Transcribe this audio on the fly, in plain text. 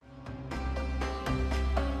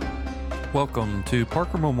Welcome to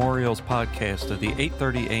Parker Memorial's podcast of the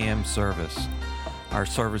 8:30 a.m. service. Our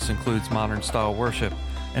service includes modern-style worship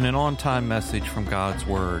and an on-time message from God's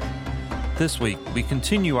Word. This week, we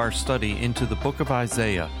continue our study into the book of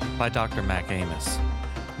Isaiah by Dr. Mac Amos.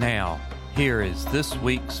 Now, here is this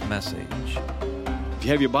week's message. If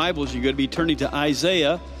you have your Bibles, you're going to be turning to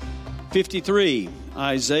Isaiah 53.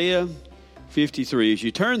 Isaiah 53. As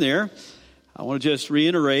you turn there, I want to just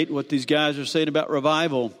reiterate what these guys are saying about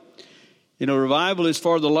revival. You know, revival is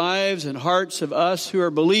for the lives and hearts of us who are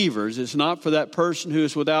believers. It's not for that person who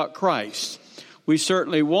is without Christ. We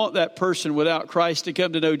certainly want that person without Christ to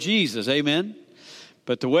come to know Jesus. Amen?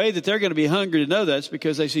 But the way that they're going to be hungry to know that is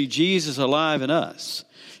because they see Jesus alive in us.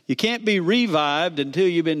 You can't be revived until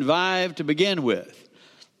you've been vived to begin with.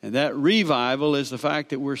 And that revival is the fact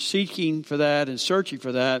that we're seeking for that and searching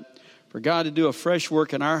for that, for God to do a fresh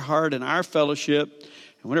work in our heart and our fellowship.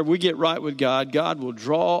 And whenever we get right with God, God will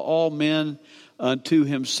draw all men unto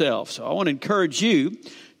himself. So I want to encourage you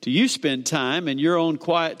to spend time in your own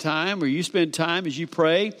quiet time, or you spend time as you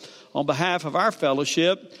pray on behalf of our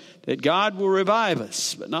fellowship, that God will revive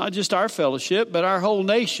us. But not just our fellowship, but our whole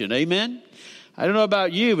nation. Amen? I don't know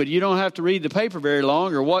about you, but you don't have to read the paper very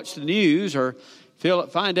long or watch the news or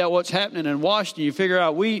find out what's happening in Washington. You figure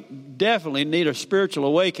out we definitely need a spiritual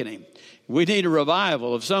awakening. We need a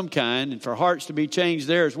revival of some kind, and for hearts to be changed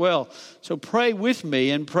there as well. So pray with me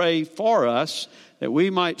and pray for us that we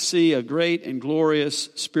might see a great and glorious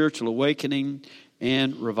spiritual awakening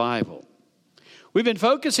and revival. We've been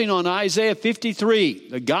focusing on Isaiah 53,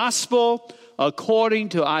 the gospel according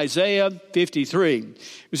to Isaiah 53. It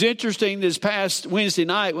was interesting this past Wednesday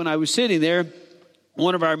night when I was sitting there,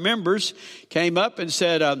 one of our members came up and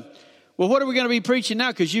said, well, what are we going to be preaching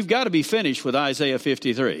now? Because you've got to be finished with Isaiah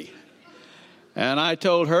 53. And I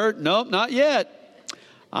told her, nope, not yet.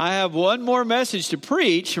 I have one more message to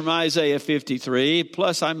preach from Isaiah 53.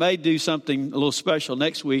 Plus, I may do something a little special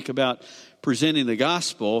next week about presenting the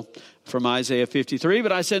gospel from Isaiah 53.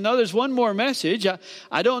 But I said, no, there's one more message.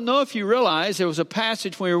 I don't know if you realize there was a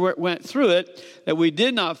passage when we went through it that we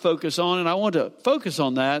did not focus on. And I want to focus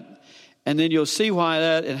on that. And then you'll see why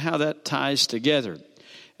that and how that ties together.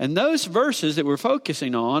 And those verses that we're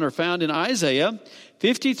focusing on are found in Isaiah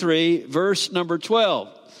 53, verse number 12.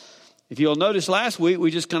 If you'll notice last week, we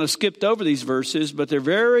just kind of skipped over these verses, but they're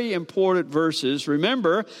very important verses.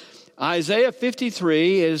 Remember, Isaiah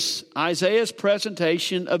 53 is Isaiah's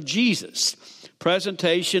presentation of Jesus,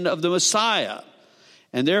 presentation of the Messiah.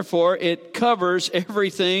 And therefore, it covers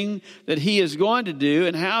everything that he is going to do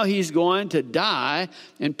and how he's going to die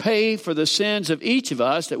and pay for the sins of each of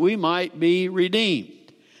us that we might be redeemed.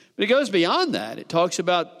 But it goes beyond that. It talks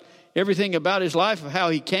about everything about his life, of how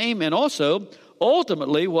he came, and also,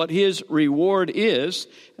 ultimately, what his reward is.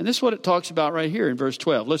 And this is what it talks about right here in verse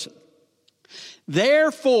 12. Listen.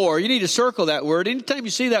 Therefore, you need to circle that word. Anytime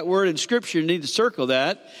you see that word in Scripture, you need to circle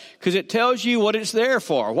that, because it tells you what it's there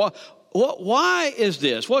for. Why is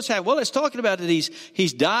this? What's happened? Well, it's talking about that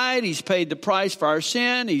he's died, he's paid the price for our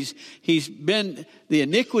sin, he's been, the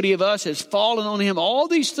iniquity of us has fallen on him. All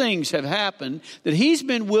these things have happened that he's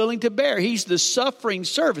been willing to bear. He's the suffering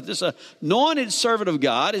servant. This anointed servant of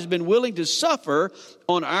God has been willing to suffer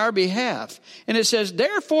on our behalf. And it says,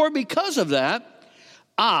 therefore, because of that,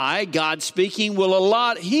 I, God speaking, will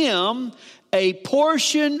allot him a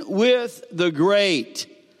portion with the great.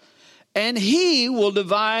 And he will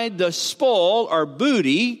divide the spoil or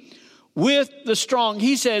booty with the strong.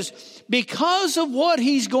 He says, because of what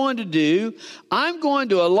he's going to do, I'm going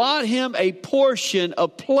to allot him a portion, a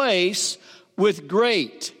place with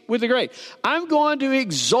the great. I'm going to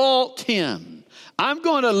exalt him. I'm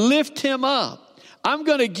going to lift him up. I'm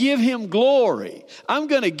going to give him glory. I'm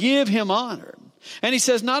going to give him honor. And he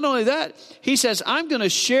says, not only that, he says, I'm going to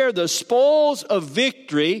share the spoils of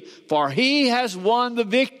victory, for he has won the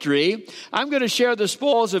victory. I'm going to share the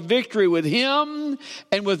spoils of victory with him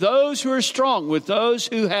and with those who are strong, with those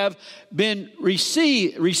who have been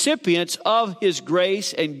recipients of his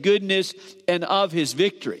grace and goodness and of his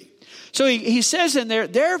victory. So he says in there,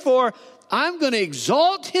 therefore, I'm going to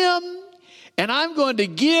exalt him and I'm going to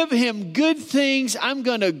give him good things. I'm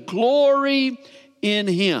going to glory in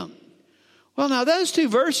him. Well, now those two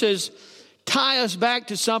verses tie us back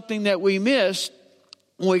to something that we missed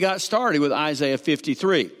when we got started with Isaiah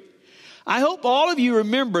 53. I hope all of you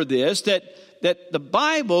remember this, that the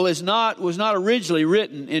Bible was not originally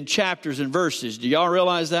written in chapters and verses. Do y'all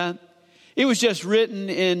realize that? It was just written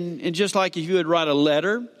in just like if you would write a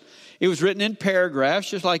letter. It was written in paragraphs,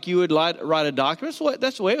 just like you would write a document.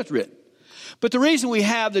 That's the way it was written. But the reason we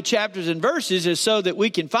have the chapters and verses is so that we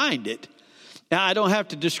can find it. Now, I don't have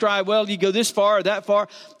to describe, well, you go this far or that far.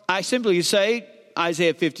 I simply say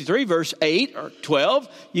Isaiah 53, verse 8 or 12.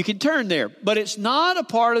 You can turn there. But it's not a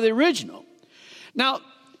part of the original. Now,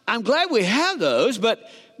 I'm glad we have those, but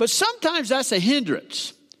sometimes that's a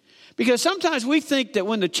hindrance. Because sometimes we think that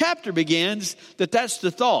when the chapter begins, that's the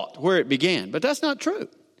thought, where it began. But that's not true.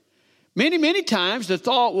 Many, many times the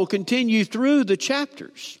thought will continue through the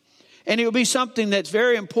chapters. And it will be something that's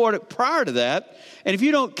very important prior to that. And if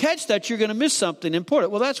you don't catch that, you're going to miss something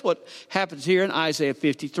important. Well, that's what happens here in Isaiah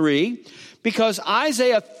 53. Because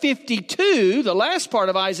Isaiah 52, the last part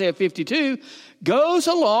of Isaiah 52, goes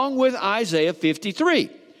along with Isaiah 53.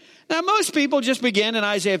 Now, most people just begin in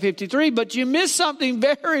Isaiah 53, but you miss something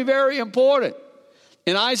very, very important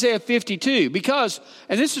in Isaiah 52. Because,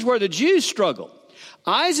 and this is where the Jews struggle.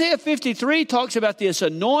 Isaiah 53 talks about this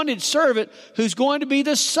anointed servant who's going to be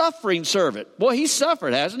the suffering servant. Boy, he's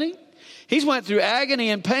suffered, hasn't he? He's went through agony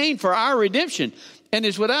and pain for our redemption. And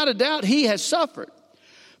it's without a doubt he has suffered.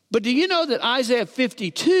 But do you know that Isaiah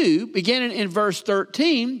 52, beginning in verse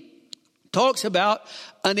 13, talks about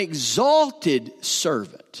an exalted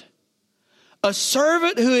servant. A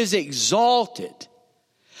servant who is exalted.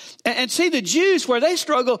 And see, the Jews, where they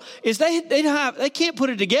struggle, is they can't put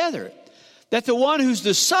it together. That the one who's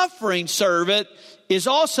the suffering servant is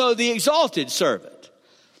also the exalted servant.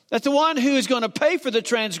 That the one who is going to pay for the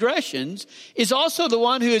transgressions is also the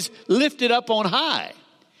one who is lifted up on high.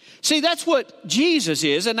 See, that's what Jesus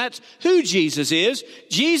is, and that's who Jesus is.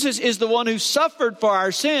 Jesus is the one who suffered for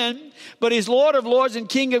our sin, but is Lord of lords and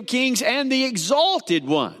King of kings and the exalted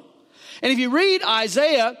one. And if you read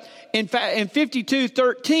Isaiah in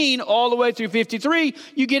 52:13 all the way through 53,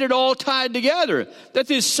 you get it all tied together. That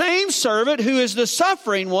this same servant who is the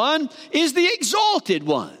suffering one is the exalted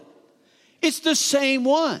one. It's the same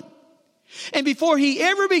one. And before he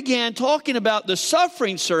ever began talking about the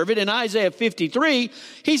suffering servant in Isaiah 53,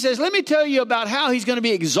 he says, let me tell you about how he's going to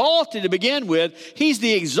be exalted to begin with. He's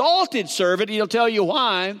the exalted servant. He'll tell you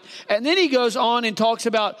why. And then he goes on and talks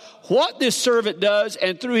about what this servant does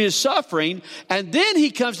and through his suffering. And then he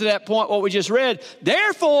comes to that point, what we just read.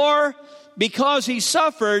 Therefore, because he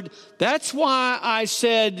suffered, that's why I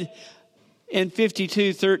said in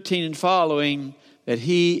 52:13 and following that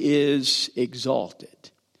he is exalted.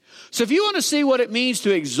 So if you want to see what it means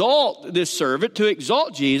to exalt this servant, to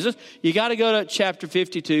exalt Jesus, you got to go to chapter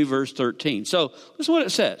 52, verse 13. So this is what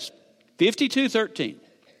it says. 52:13.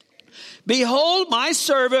 Behold, my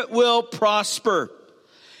servant will prosper.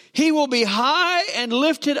 He will be high and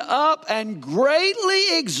lifted up and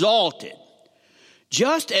greatly exalted.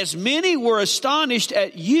 Just as many were astonished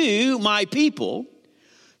at you, my people,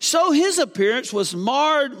 so his appearance was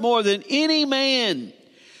marred more than any man,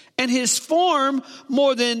 and his form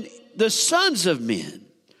more than the sons of men.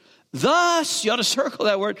 Thus, you ought to circle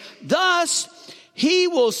that word, thus he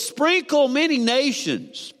will sprinkle many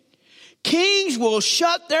nations. Kings will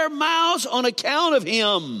shut their mouths on account of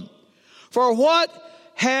him. For what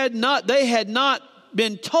had not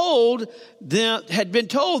been told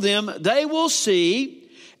them, they will see,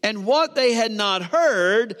 and what they had not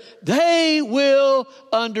heard, they will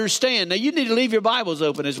understand. Now, you need to leave your Bibles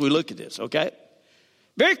open as we look at this, okay?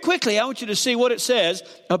 Very quickly, I want you to see what it says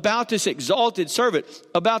about this exalted servant,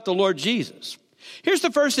 about the Lord Jesus. Here's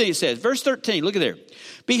the first thing it says, verse 13, look at there.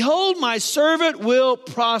 Behold, my servant will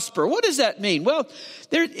prosper. What does that mean? Well,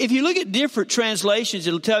 if you look at different translations,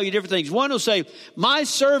 it'll tell you different things. One will say, my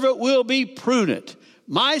servant will be prudent.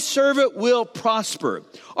 My servant will prosper.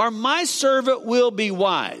 Or my servant will be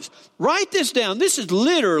wise. Write this down. This is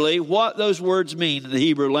literally what those words mean in the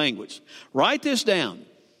Hebrew language. Write this down.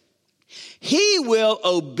 He will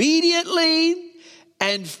obediently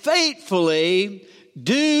and faithfully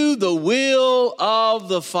do the will of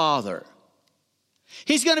the Father.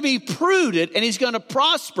 He's going to be prudent and he's going to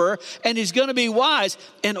prosper and he's going to be wise.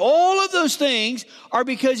 And all of those things are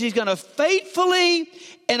because he's going to faithfully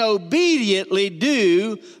and obediently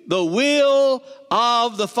do the will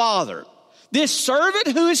of the Father. This servant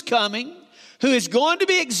who is coming, who is going to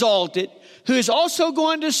be exalted, who is also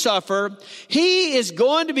going to suffer, he is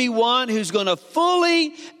going to be one who's going to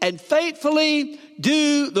fully and faithfully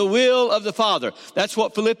do the will of the Father. That's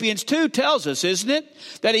what Philippians 2 tells us, isn't it?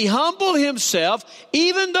 That he humbled himself,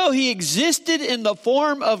 even though he existed in the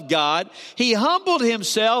form of God, he humbled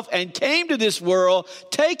himself and came to this world,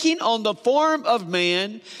 taking on the form of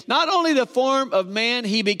man. Not only the form of man,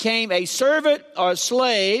 he became a servant or a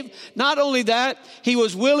slave. Not only that, he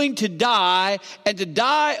was willing to die and to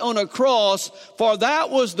die on a cross, for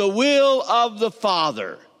that was the will of the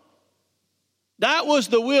Father. That was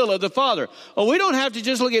the will of the Father. Well, we don't have to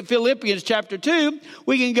just look at Philippians chapter 2.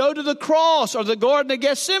 We can go to the cross or the Garden of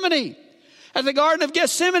Gethsemane. At the Garden of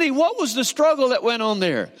Gethsemane, what was the struggle that went on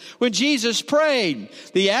there? When Jesus prayed,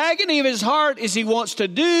 the agony of his heart is he wants to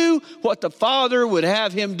do what the Father would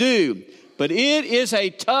have him do. But it is a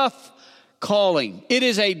tough calling. It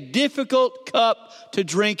is a difficult cup to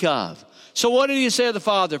drink of. So what did he say to the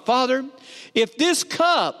Father? Father, if this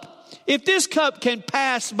cup can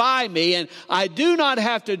pass by me and I do not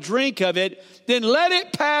have to drink of it, then let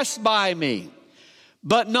it pass by me.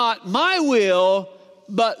 But not my will,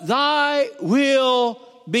 but thy will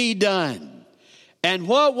be done. And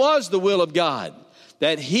what was the will of God?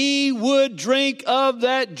 That he would drink of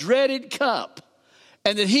that dreaded cup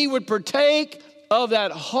and that he would partake of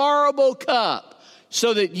that horrible cup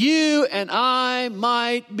so that you and I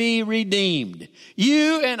might be redeemed.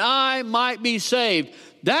 You and I might be saved.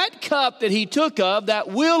 That cup that he took of, that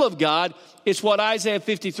will of God, is what Isaiah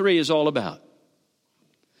 53 is all about.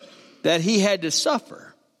 That he had to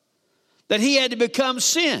suffer. That he had to become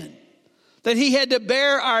sin. That he had to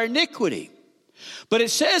bear our iniquity. But it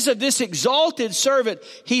says of this exalted servant,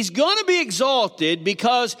 he's going to be exalted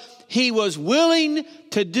because he was willing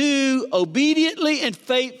to do obediently and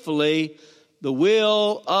faithfully the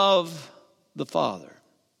will of the Father.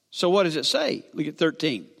 So what does it say? Look at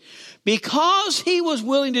 13. Because he was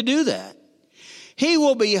willing to do that, he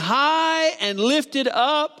will be high and lifted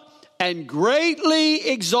up and greatly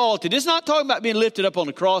exalted. It's not talking about being lifted up on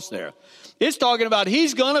the cross there. It's talking about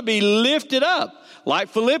he's going to be lifted up. Like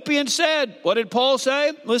Philippians said, what did Paul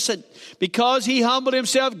say? Listen, because he humbled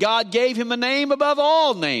himself, God gave him a name above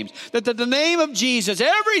all names. That the name of Jesus,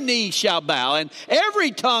 every knee shall bow and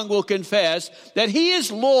every tongue will confess that he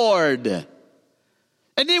is Lord.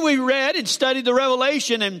 And then we read and studied the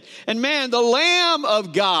Revelation and man, the Lamb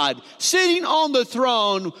of God sitting on the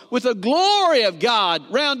throne with the glory of God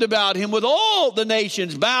round about him, with all the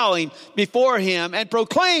nations bowing before him and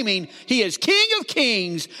proclaiming he is King of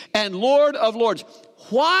kings and Lord of lords.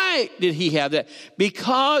 Why did he have that?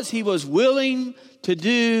 Because he was willing to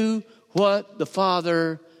do what the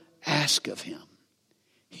Father asked of him.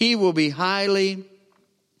 He will be highly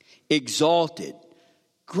exalted.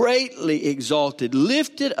 Greatly exalted,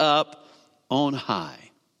 lifted up on high.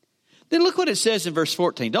 Then look what it says in verse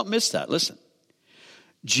 14. Don't miss that. Listen.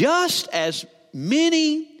 Just as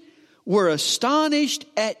many were astonished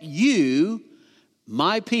at you,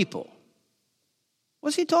 my people.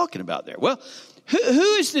 What's he talking about there? Well,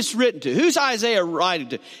 who is this written to? Who's Isaiah writing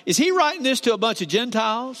to? Is he writing this to a bunch of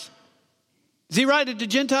Gentiles? Is he writing it to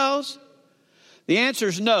Gentiles? The answer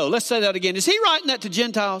is no. Let's say that again. Is he writing that to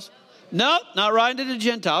Gentiles? No, not writing it to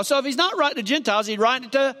Gentiles. So if he's not writing to Gentiles, he's writing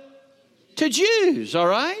it to Jews, all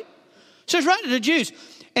right? So he's writing it to Jews.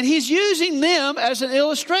 And he's using them as an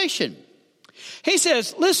illustration. He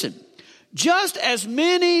says, listen, just as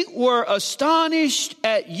many were astonished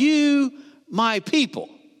at you, my people.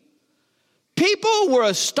 People were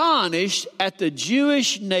astonished at the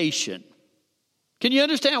Jewish nation. Can you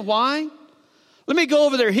understand why? Let me go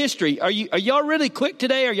over their history. Are y'all really quick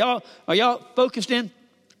today? Are y'all focused in?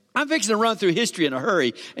 I'm fixing to run through history in a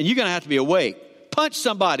hurry, and you're going to have to be awake. Punch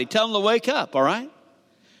somebody. Tell them to wake up, all right?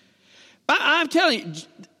 I'm telling you,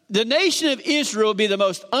 the nation of Israel will be the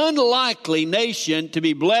most unlikely nation to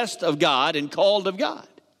be blessed of God and called of God.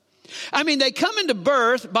 I mean, they come into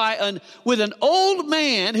birth with an old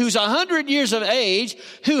man who's 100 years of age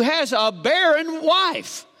who has a barren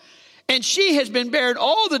wife. And she has been barren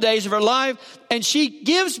all the days of her life, and she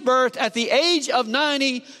gives birth at the age of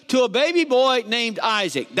 90 to a baby boy named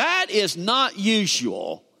Isaac. That is not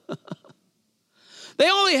usual. They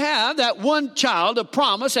only have that one child of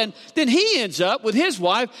promise, and then he ends up with his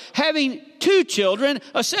wife having two children,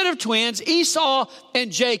 a set of twins, Esau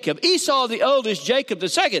and Jacob. Esau the oldest, Jacob the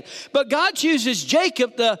second. But God chooses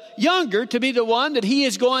Jacob the younger to be the one that he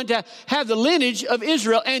is going to have the lineage of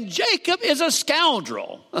Israel. And Jacob is a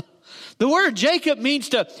scoundrel. The word Jacob means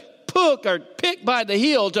to pick by the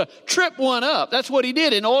heel, to trip one up. That's what he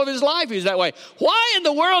did in all of his life. He was that way. Why in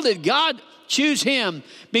the world did God choose him?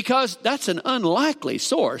 Because that's an unlikely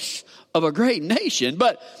source of a great nation.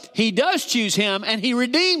 But he does choose him, and he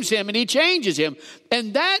redeems him, and he changes him.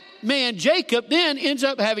 And that man, Jacob, then ends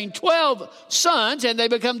up having 12 sons, and they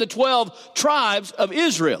become the 12 tribes of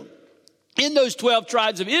Israel. In those 12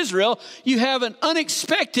 tribes of Israel, you have an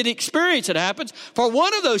unexpected experience that happens. For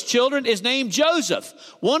one of those children is named Joseph,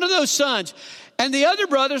 one of those sons. And the other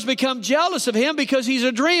brothers become jealous of him because he's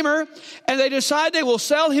a dreamer, and they decide they will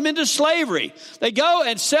sell him into slavery. They go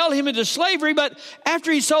and sell him into slavery, but after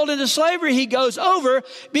he's sold into slavery, he goes over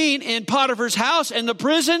being in Potiphar's house and the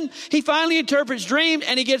prison. He finally interprets dreams,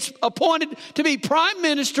 and he gets appointed to be prime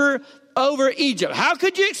minister over Egypt. How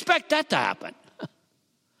could you expect that to happen?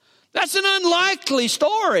 That's an unlikely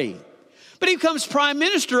story. But he becomes prime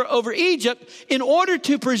minister over Egypt in order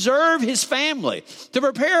to preserve his family, to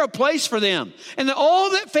prepare a place for them. And then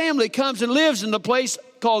all that family comes and lives in the place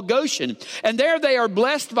called Goshen. And there they are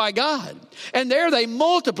blessed by God. And there they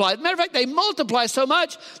multiply. As a matter of fact, they multiply so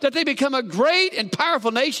much that they become a great and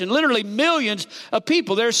powerful nation, literally millions of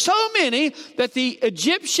people. There's so many that the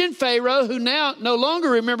Egyptian Pharaoh, who now no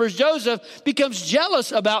longer remembers Joseph, becomes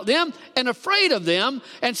jealous about them and afraid of them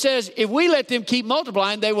and says, if we let them keep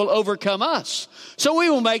multiplying, they will overcome us. So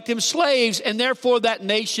we will make them slaves. And therefore that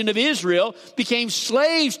nation of Israel became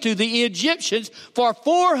slaves to the Egyptians for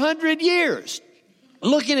 400 years.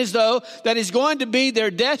 Looking as though that is going to be their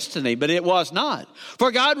destiny, but it was not.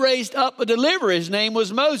 For God raised up a deliverer. His name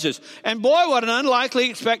was Moses. And boy, what an unlikely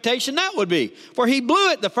expectation that would be. For he blew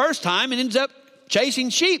it the first time and ends up chasing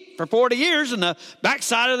sheep for 40 years in the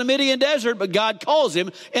backside of the Midian desert. But God calls him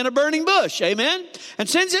in a burning bush. Amen. And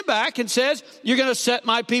sends him back and says, you're going to set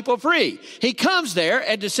my people free. He comes there,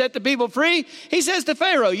 and to set the people free, he says to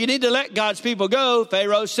Pharaoh, you need to let God's people go.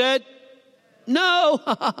 Pharaoh said, no.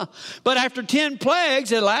 But after 10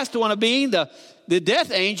 plagues, the last one being the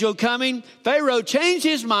death angel coming, Pharaoh changed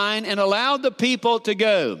his mind and allowed the people to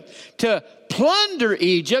go, to plunder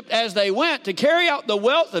Egypt as they went, to carry out the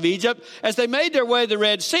wealth of Egypt as they made their way to the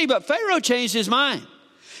Red Sea. But Pharaoh changed his mind.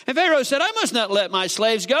 And Pharaoh said, I must not let my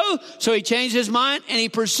slaves go. So he changed his mind and he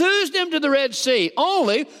pursues them to the Red Sea,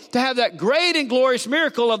 only to have that great and glorious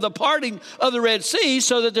miracle of the parting of the Red Sea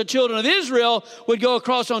so that the children of Israel would go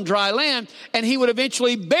across on dry land, and he would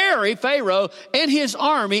eventually bury Pharaoh and his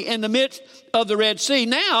army in the midst of the Red Sea.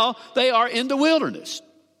 Now they are in the wilderness.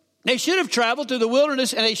 They should have traveled through the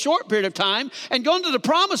wilderness in a short period of time and gone to the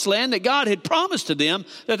promised land that God had promised to them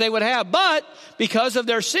that they would have. But because of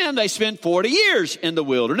their sin, they spent 40 years in the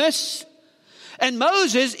wilderness. And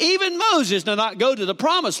even Moses did not go to the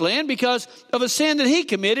promised land because of a sin that he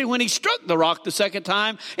committed when he struck the rock the second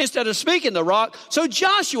time instead of speaking the rock. So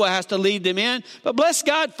Joshua has to lead them in. But bless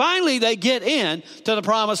God, finally they get in to the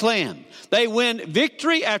promised land. They win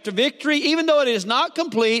victory after victory, even though it is not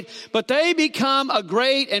complete, but they become a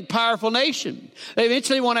great and powerful nation. They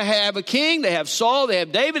eventually want to have a king. They have Saul, they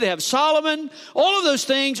have David, they have Solomon. All of those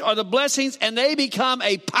things are the blessings, and they become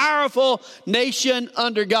a powerful nation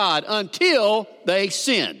under God until they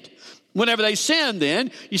sinned. Whenever they sinned,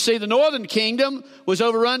 then, you see the northern kingdom was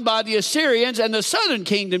overrun by the Assyrians, and the southern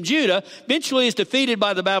kingdom, Judah, eventually is defeated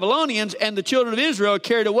by the Babylonians, and the children of Israel are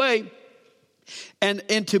carried away and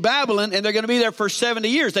into Babylon, and they're going to be there for 70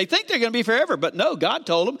 years. They think they're going to be forever, but no, God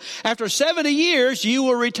told them, after 70 years, you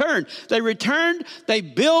will return. They returned, they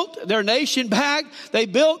built their nation back, they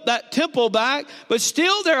built that temple back, but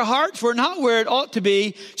still their hearts were not where it ought to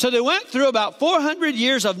be. So they went through about 400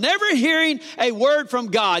 years of never hearing a word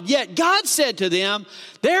from God. Yet God said to them,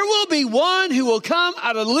 there will be one who will come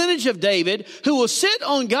out of the lineage of David, who will sit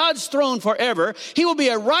on God's throne forever. He will be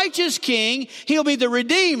a righteous king. He'll be the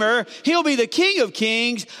Redeemer. He'll be the King of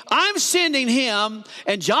Kings. I'm sending him.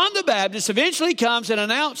 And John the Baptist eventually comes and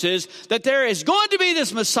announces that there is going to be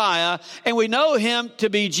this Messiah, and we know him to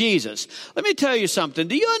be Jesus. Let me tell you something.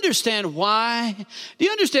 Do you understand why? Do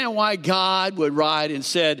you understand why God would write and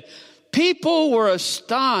said, people were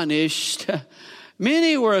astonished.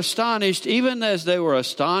 Many were astonished, even as they were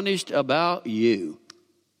astonished about you.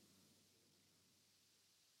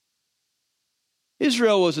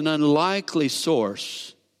 Israel was an unlikely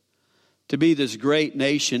source to be this great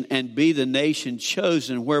nation and be the nation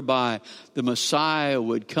chosen whereby the Messiah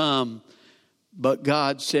would come. But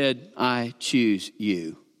God said, I choose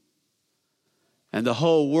you. And the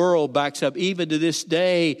whole world backs up. Even to this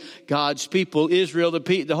day, God's people, Israel,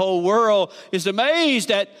 the whole world is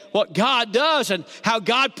amazed at what God does and how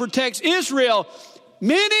God protects Israel.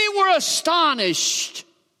 Many were astonished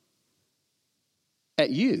at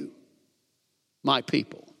you, my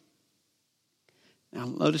people. Now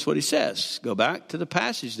notice what he says. Go back to the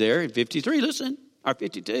passage there in 53, listen, or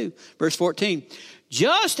 52, verse 14.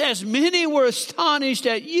 Just as many were astonished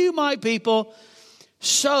at you, my people,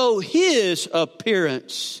 so his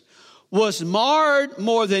appearance was marred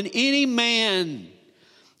more than any man,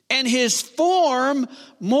 and his form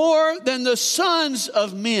more than the sons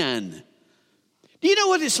of men. Do you know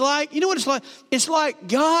what it's like? You know what it's like? It's like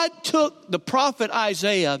God took the prophet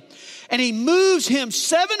Isaiah and he moves him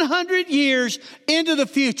 700 years into the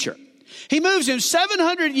future. He moves him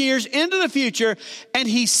 700 years into the future, and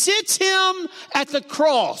he sits him at the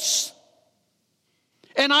cross.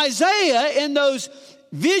 And Isaiah, in those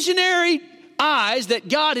visionary eyes that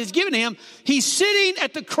God has given him, he's sitting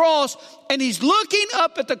at the cross and he's looking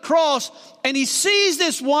up at the cross and he sees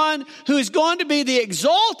this one who is going to be the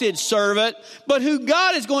exalted servant, but who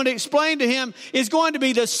God is going to explain to him is going to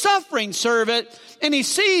be the suffering servant. And he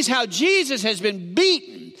sees how Jesus has been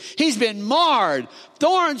beaten. He's been marred,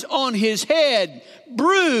 thorns on his head,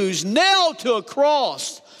 bruised, nailed to a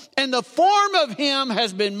cross. And the form of him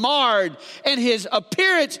has been marred, and his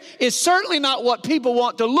appearance is certainly not what people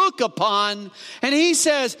want to look upon. And he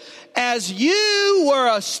says, as you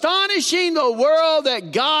were astonishing the world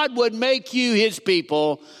that God would make you his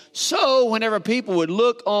people, so whenever people would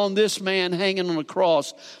look on this man hanging on the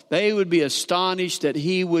cross, they would be astonished that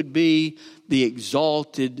he would be the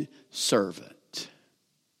exalted servant.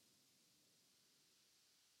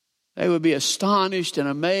 They would be astonished and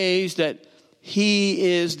amazed that he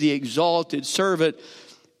is the exalted servant,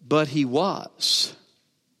 but he was.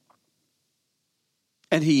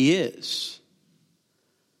 And he is.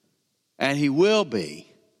 And he will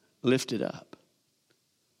be lifted up.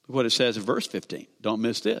 Look what it says in verse 15. Don't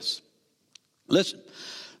miss this. Listen.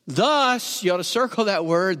 Thus, you ought to circle that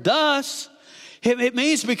word, thus. It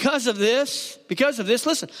means because of this,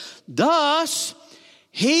 listen. Thus,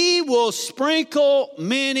 he will sprinkle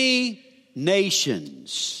many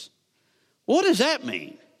nations. What does that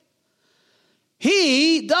mean?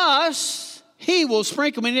 He will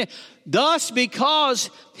sprinkle many nations. Thus, because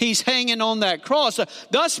he's hanging on that cross.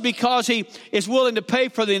 Thus, because he is willing to pay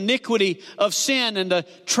for the iniquity of sin and the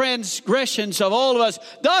transgressions of all of us.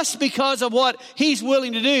 Thus, because of what he's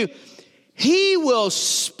willing to do, he will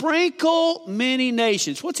sprinkle many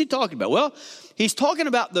nations. What's he talking about? Well, he's talking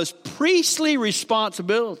about this priestly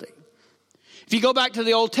responsibility. If you go back to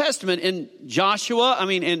the Old Testament in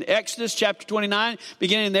in Exodus chapter 29,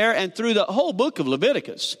 beginning there and through the whole book of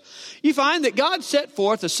Leviticus, you find that God set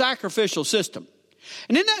forth a sacrificial system.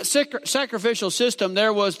 And in that sacrificial system,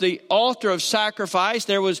 there was the altar of sacrifice,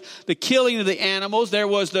 there was the killing of the animals, there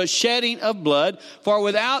was the shedding of blood. For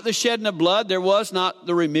without the shedding of blood, there was not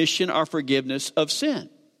the remission or forgiveness of sin.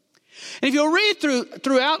 And if you'll read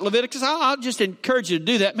throughout Leviticus, I'll just encourage you to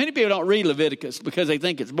do that. Many people don't read Leviticus because they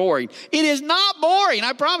think it's boring. It is not boring,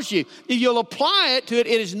 I promise you. If you'll apply it to it,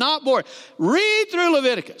 it is not boring. Read through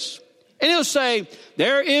Leviticus, and it'll say,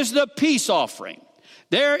 there is the peace offering.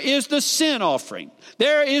 There is the sin offering.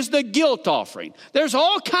 There is the guilt offering. There's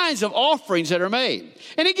all kinds of offerings that are made.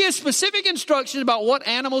 And it gives specific instructions about what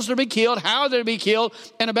animals are to be killed, how they're to be killed,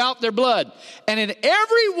 and about their blood. And in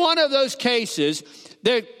every one of those cases,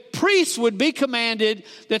 the priests would be commanded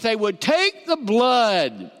that they would take the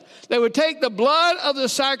blood. They would take the blood of the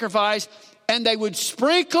sacrifice and they would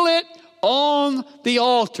sprinkle it on the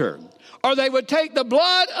altar. Or they would take the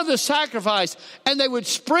blood of the sacrifice and they would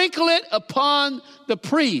sprinkle it upon the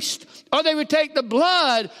priest. Or they would take the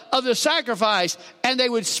blood of the sacrifice and they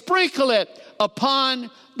would sprinkle it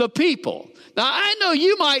upon the people. Now, I know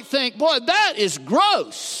you might think, boy, that is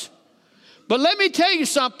gross. But let me tell you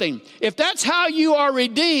something. If that's how you are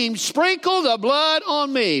redeemed, sprinkle the blood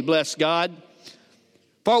on me, bless God.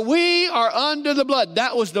 For we are under the blood.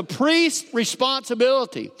 That was the priest's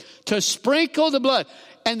responsibility, to sprinkle the blood.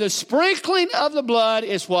 And the sprinkling of the blood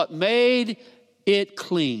is what made it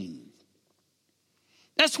clean.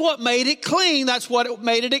 That's what made it clean. That's what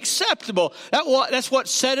made it acceptable. That's what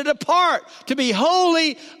set it apart to be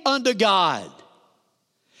holy unto God.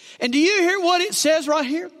 And do you hear what it says right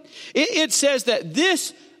here? It says that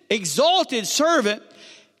this exalted servant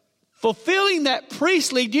fulfilling that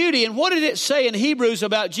priestly duty. And what did it say in Hebrews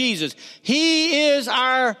about Jesus? He is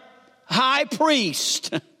our high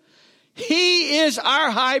priest. He is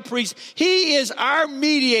our high priest. He is our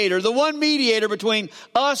mediator, the one mediator between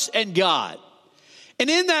us and God. And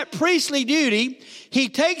in that priestly duty, he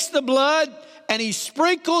takes the blood and he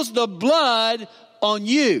sprinkles the blood on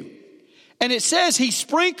you. And it says he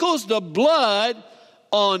sprinkles the blood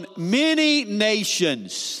on many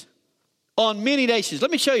nations. On many nations.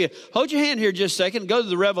 Let me show you. Hold your hand here just a second. Go to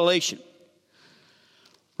the Revelation.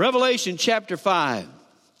 Revelation chapter 5.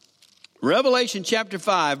 Revelation chapter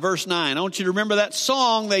 5, verse 9. I want you to remember that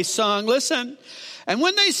song they sung. Listen. And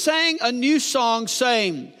when they sang a new song,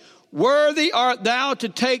 saying, worthy art thou to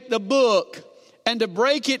take the book and to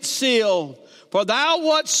break its seal. For thou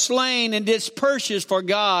wast slain and didst purchase for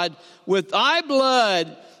God with thy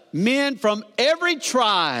blood men from every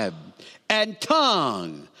tribe and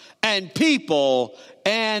tongue and people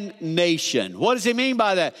and nation. What does he mean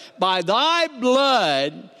by that? By thy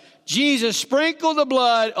blood, Jesus sprinkled the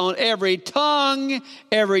blood on every tongue,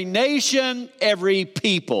 every nation, every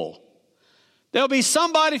people. There'll be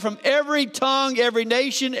somebody from every tongue, every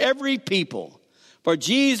nation, every people. For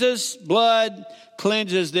Jesus' blood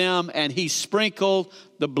cleanses them, and he sprinkled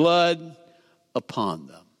the blood upon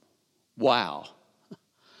them. Wow.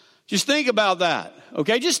 Just think about that,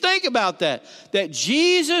 okay? Just think about that. That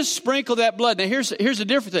Jesus sprinkled that blood. Now, here's a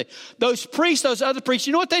different thing. Those priests, those other priests,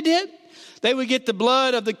 you know what they did? They would get the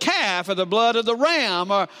blood of the calf or the blood of the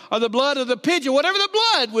ram or the blood of the pigeon, whatever the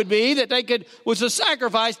blood would be that was a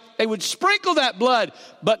sacrifice. They would sprinkle that blood,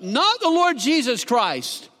 but not the Lord Jesus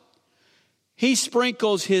Christ. He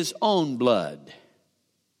sprinkles his own blood.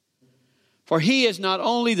 For he is not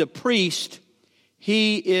only the priest,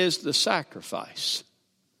 he is the sacrifice.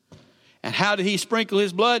 And how did he sprinkle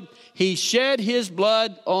his blood? He shed his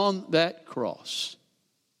blood on that cross.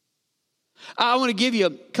 I want to give you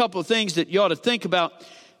a couple of things that you ought to think about.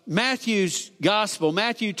 Matthew's gospel,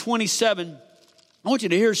 Matthew 27. I want you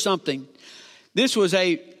to hear something. This was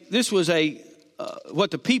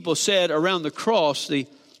what the people said around the cross. The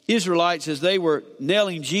Israelites, as they were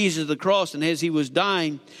nailing Jesus to the cross and as he was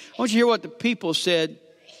dying. I want you to hear what the people said.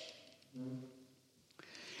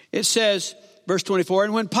 It says, verse 24,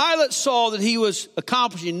 and when Pilate saw that he was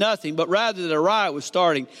accomplishing nothing, but rather that a riot was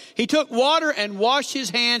starting, he took water and washed his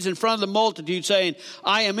hands in front of the multitude, saying,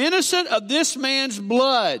 I am innocent of this man's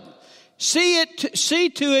blood. See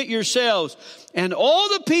to it yourselves. And all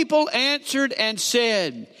the people answered and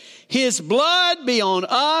said, his blood be on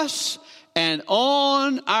us and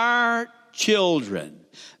on our children.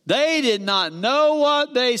 They did not know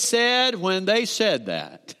what they said when they said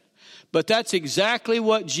that. But that's exactly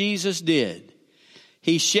what Jesus did.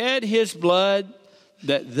 He shed his blood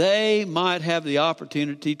that they might have the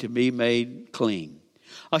opportunity to be made clean.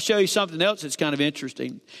 I'll show you something else that's kind of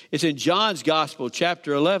interesting. It's in John's Gospel,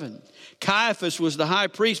 chapter 11. Caiaphas was the high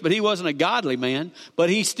priest, but he wasn't a godly man. But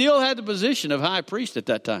he still had the position of high priest at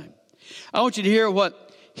that time. I want you to hear what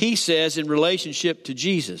he says in relationship to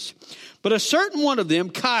Jesus. But a certain one of them,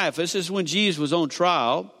 Caiaphas, this is when Jesus was on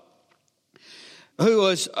trial, who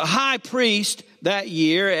was a high priest that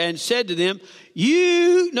year, and said to them,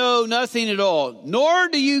 you know nothing at all, nor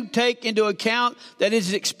do you take into account that it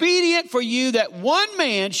is expedient for you that one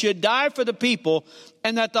man should die for the people,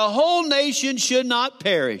 and that the whole nation should not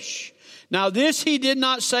perish. Now this he did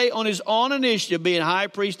not say on his own initiative, being high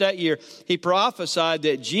priest that year. He prophesied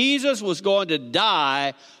that Jesus was going to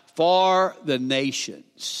die for the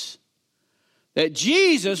nations. That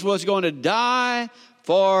Jesus was going to die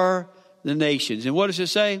for the nations. And what does it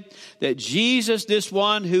say? That Jesus, this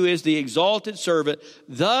one who is the exalted servant,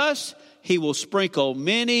 thus he will sprinkle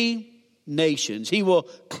many nations. He will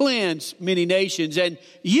cleanse many nations. And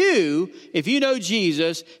you, if you know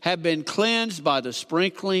Jesus, have been cleansed by the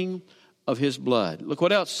sprinkling of his blood. Look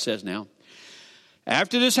what else it says now.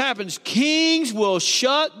 After this happens, kings will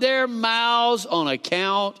shut their mouths on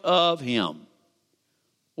account of him.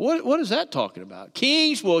 What is that talking about?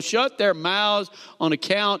 Kings will shut their mouths on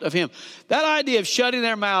account of him. That idea of shutting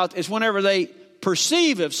their mouth is whenever they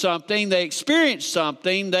perceive of something, they experience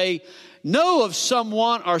something, they know of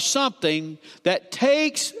someone or something that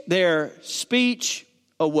takes their speech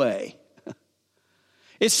away.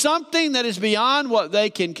 It's something that is beyond what they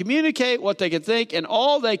can communicate, what they can think, and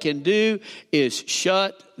all they can do is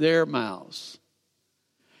shut their mouths.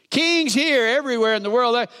 Kings here, everywhere in the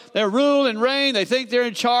world, they rule and reign. They think they're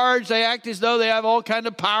in charge. They act as though they have all kind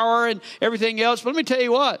of power and everything else. But let me tell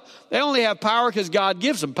you what. They only have power because God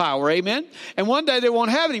gives them power. Amen? And one day they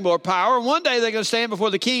won't have any more power. And one day they're going to stand before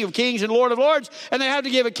the King of Kings and Lord of Lords. And they have to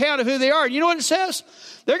give account of who they are. And you know what it says?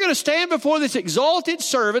 They're going to stand before this exalted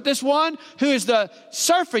servant, this one who is the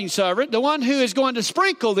suffering servant, the one who is going to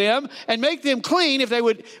sprinkle them and make them clean if they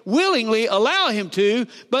would willingly allow him to.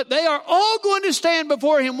 But they are all going to stand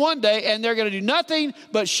before him one day, and they're going to do nothing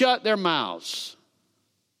but shut their mouths.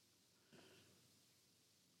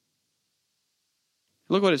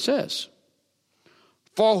 Look what it says.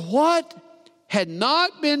 For what had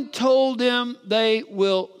not been told them, they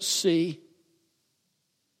will see.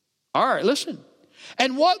 All right, listen.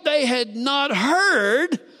 And what they had not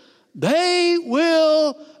heard, they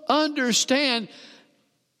will understand.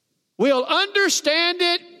 We'll understand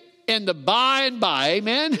it in the by and by.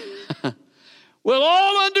 Amen? We'll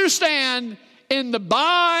all understand in the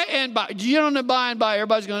by and by. Do you know the by and by?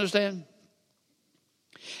 Everybody's going to understand.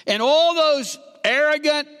 And all those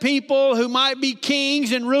arrogant people who might be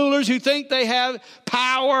kings and rulers who think they have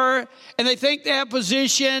power and they think they have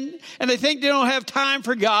position and they think they don't have time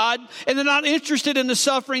for God and they're not interested in the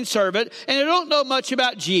suffering servant and they don't know much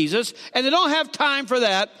about Jesus and they don't have time for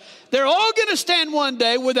that. They're all going to stand one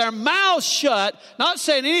day with their mouths shut, not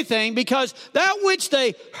saying anything, because that which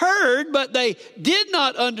they heard but they did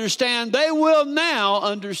not understand, they will now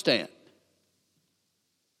understand.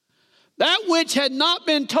 That which had not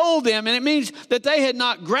been told them, and it means that they had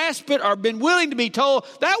not grasped it or been willing to be told,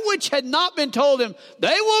 that which had not been told them,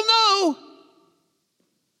 they will know.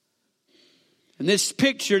 And this is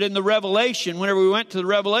pictured in the Revelation. Whenever we went to the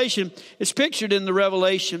Revelation, it's pictured in the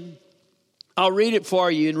Revelation. I'll read it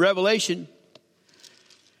for you. In Revelation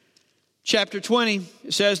chapter 20,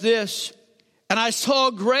 it says this, "And I saw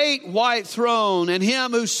a great white throne, and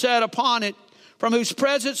him who sat upon it, from whose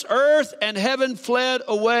presence earth and heaven fled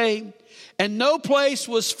away, and no place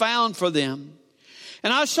was found for them.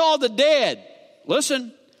 And I saw the dead,"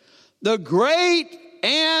 listen, "the great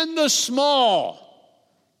and the small."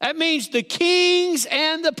 That means the kings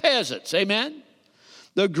and the peasants, amen?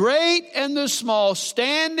 "The great and the small,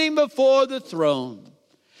 standing before the throne.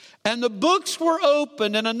 And the books were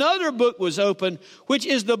opened, and another book was opened, which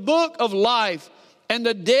is the book of life. And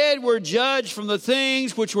the dead were judged from the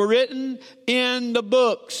things which were written in the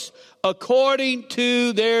books, according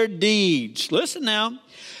to their deeds." Listen now.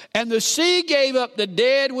 "And the sea gave up the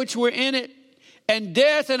dead which were in it, and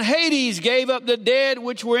death and Hades gave up the dead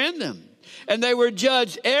which were in them. And they were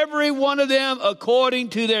judged, every one of them, according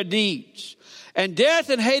to their deeds. And death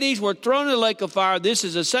and Hades were thrown in the lake of fire." This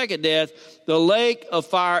is the second death, the lake of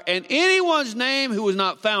fire. "And anyone's name who was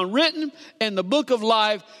not found written in the book of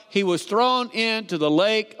life, he was thrown into the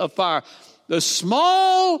lake of fire." The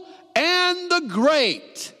small and the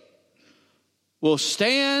great will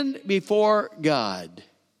stand before God.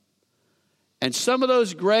 And some of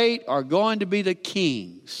those great are going to be the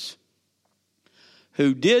kings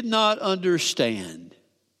who did not understand,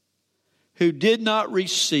 who did not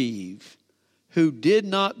receive, who did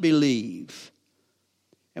not believe.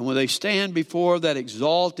 And when they stand before that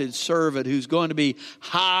exalted servant who's going to be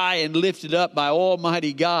high and lifted up by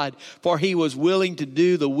Almighty God, for he was willing to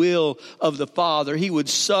do the will of the Father. He would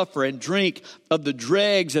suffer and drink of the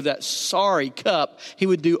dregs of that sorry cup. He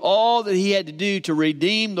would do all that he had to do to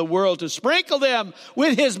redeem the world, to sprinkle them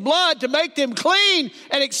with his blood, to make them clean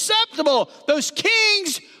and acceptable. Those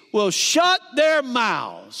kings will shut their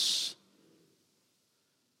mouths,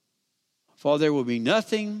 for there will be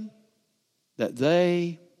nothing that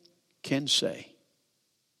they can say.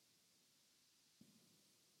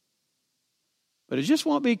 But it just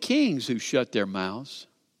won't be kings who shut their mouths.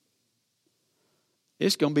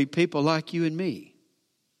 It's going to be people like you and me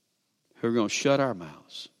who are going to shut our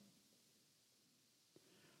mouths.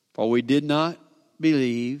 For we did not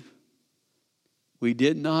believe, we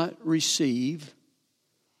did not receive,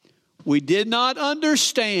 we did not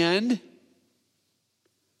understand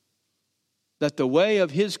that the way of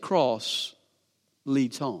his cross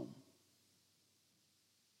leads home.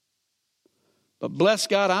 But bless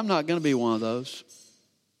God, I'm not going to be one of those.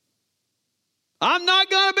 I'm not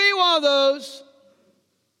going to be one of those.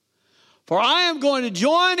 For I am going to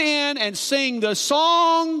join in and sing the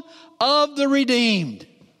song of the redeemed.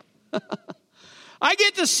 I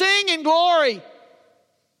get to sing in glory.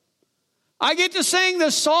 I get to sing the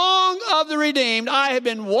song of the redeemed. I have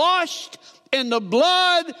been washed in the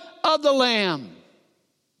blood of the Lamb.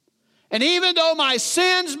 And even though my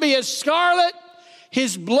sins be as scarlet,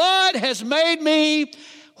 his blood has made me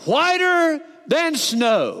whiter than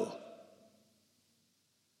snow.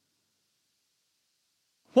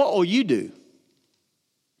 What will you do?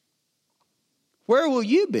 Where will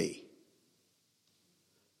you be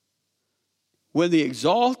when the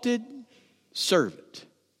exalted servant,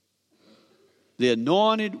 the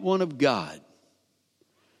anointed one of God,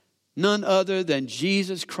 none other than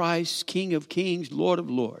Jesus Christ, King of kings, Lord of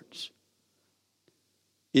lords,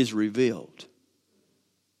 is revealed?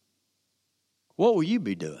 What will you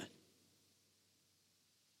be doing?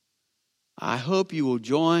 I hope you will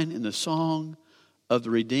join in the song of the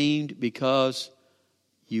redeemed, because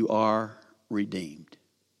you are redeemed.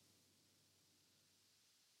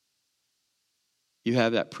 You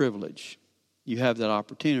have that privilege. You have that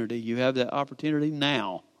opportunity. You have that opportunity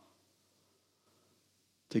now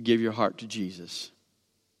to give your heart to Jesus.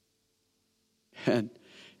 And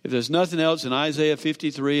if there's nothing else in Isaiah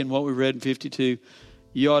 53 and what we read in 52,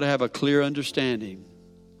 you ought to have a clear understanding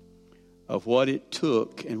of what it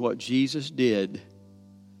took and what Jesus did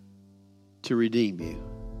to redeem you.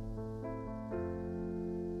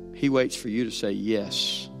 He waits for you to say,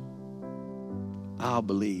 yes, I'll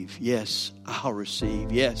believe. Yes, I'll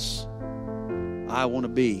receive. Yes, I want to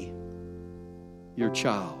be your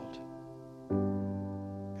child.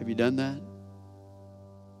 Have you done that?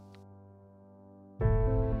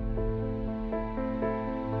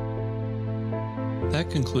 That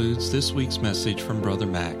concludes this week's message from Brother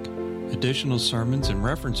Mac. Additional sermons and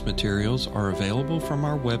reference materials are available from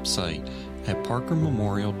our website at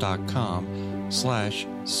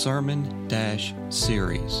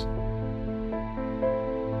parkermemorial.com/sermon-series.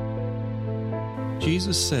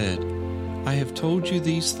 Jesus said, "I have told you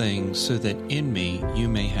these things so that in me you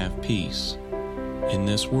may have peace. In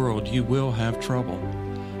this world you will have trouble.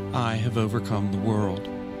 I have overcome the world."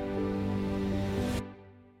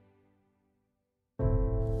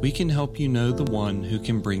 We can help you know the one who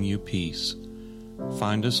can bring you peace.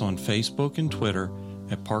 Find us on Facebook and Twitter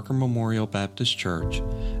at Parker Memorial Baptist Church,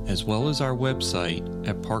 as well as our website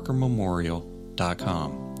at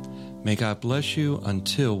parkermemorial.com. May God bless you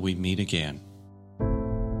until we meet again.